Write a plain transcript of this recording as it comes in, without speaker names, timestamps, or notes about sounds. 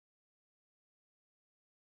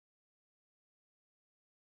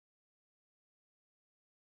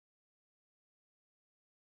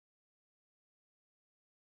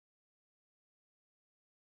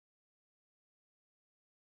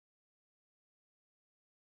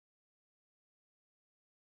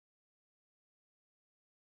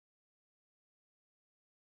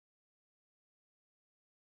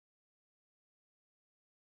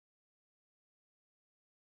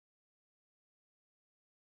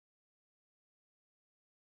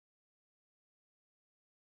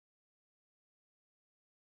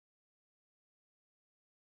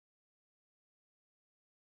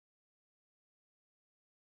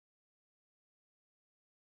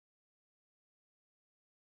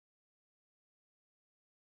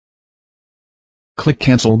Click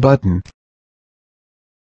Cancel button.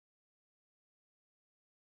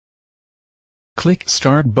 Click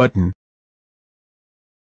Start button.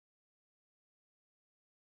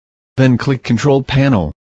 Then click Control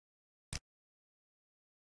Panel.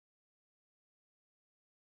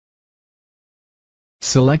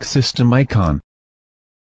 Select System icon.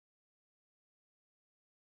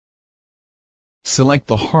 Select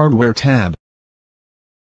the Hardware tab.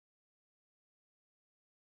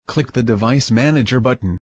 Click the Device Manager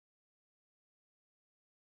button.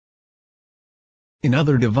 In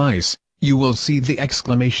Other Device, you will see the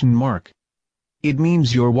exclamation mark. It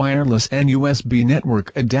means your wireless and USB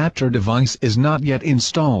network adapter device is not yet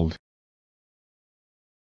installed.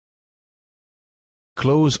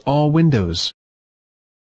 Close all windows.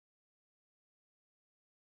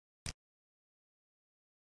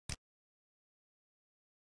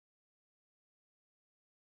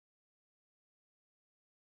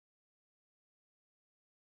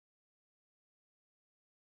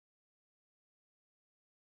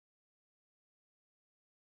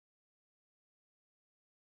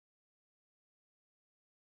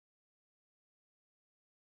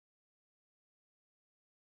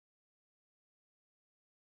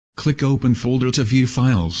 Click Open Folder to view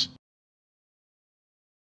files.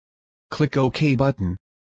 Click OK button.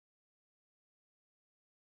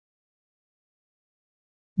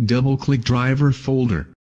 Double-click Driver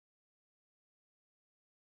folder.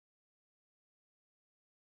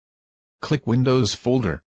 Click Windows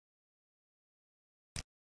folder.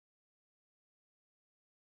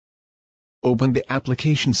 Open the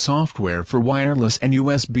application software for wireless and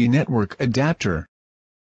USB network adapter.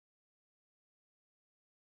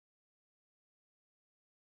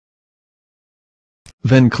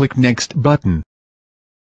 Then click Next button.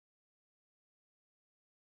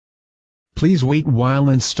 Please wait while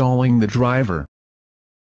installing the driver.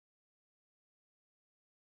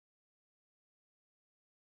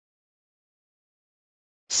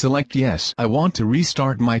 Select Yes, I want to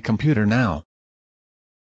restart my computer now.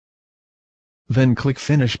 Then click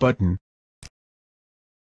Finish button.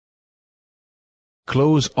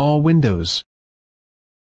 Close all windows.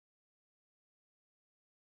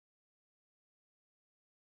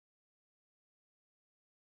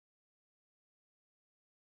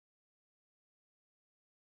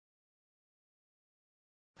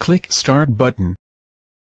 Click Start button.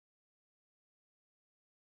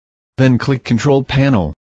 Then click Control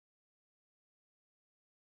Panel.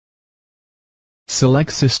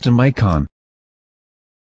 Select System icon.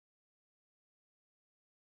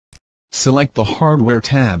 Select the Hardware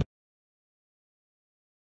tab.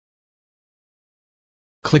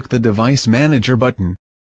 Click the Device Manager button.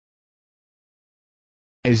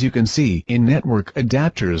 As you can see in Network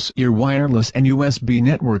Adapters, your wireless and USB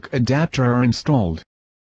network adapter are installed.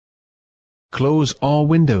 Close all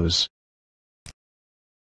windows.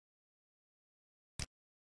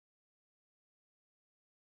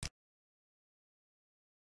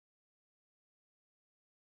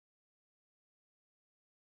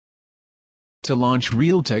 To launch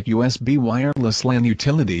Realtek USB Wireless LAN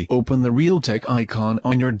Utility, open the Realtek icon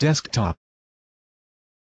on your desktop.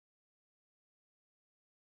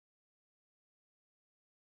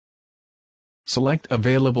 Select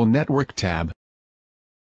Available Network tab.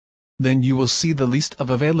 Then you will see the list of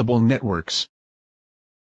available networks.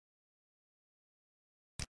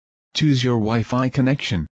 Choose your Wi-Fi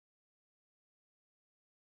connection.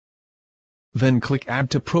 Then click Add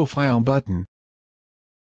to Profile button.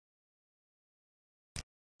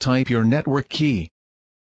 Type your network key.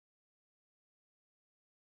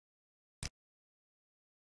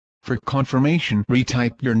 For confirmation,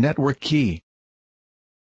 retype your network key.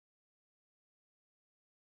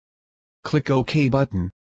 Click OK button.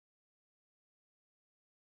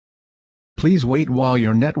 Please wait while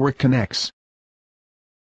your network connects.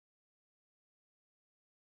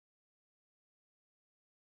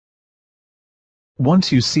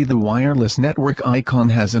 Once you see the wireless network icon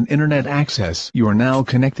has an internet access, you are now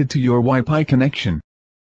connected to your Wi-Fi connection.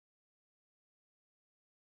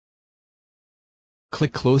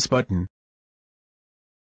 Click Close button.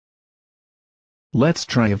 Let's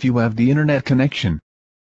try if you have the internet connection.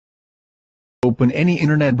 Open any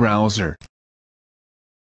internet browser.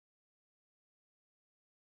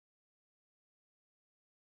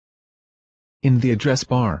 In the address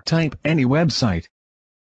bar, type any website.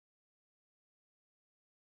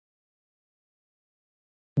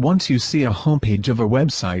 Once you see a homepage of a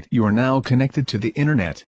website, you are now connected to the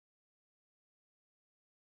internet.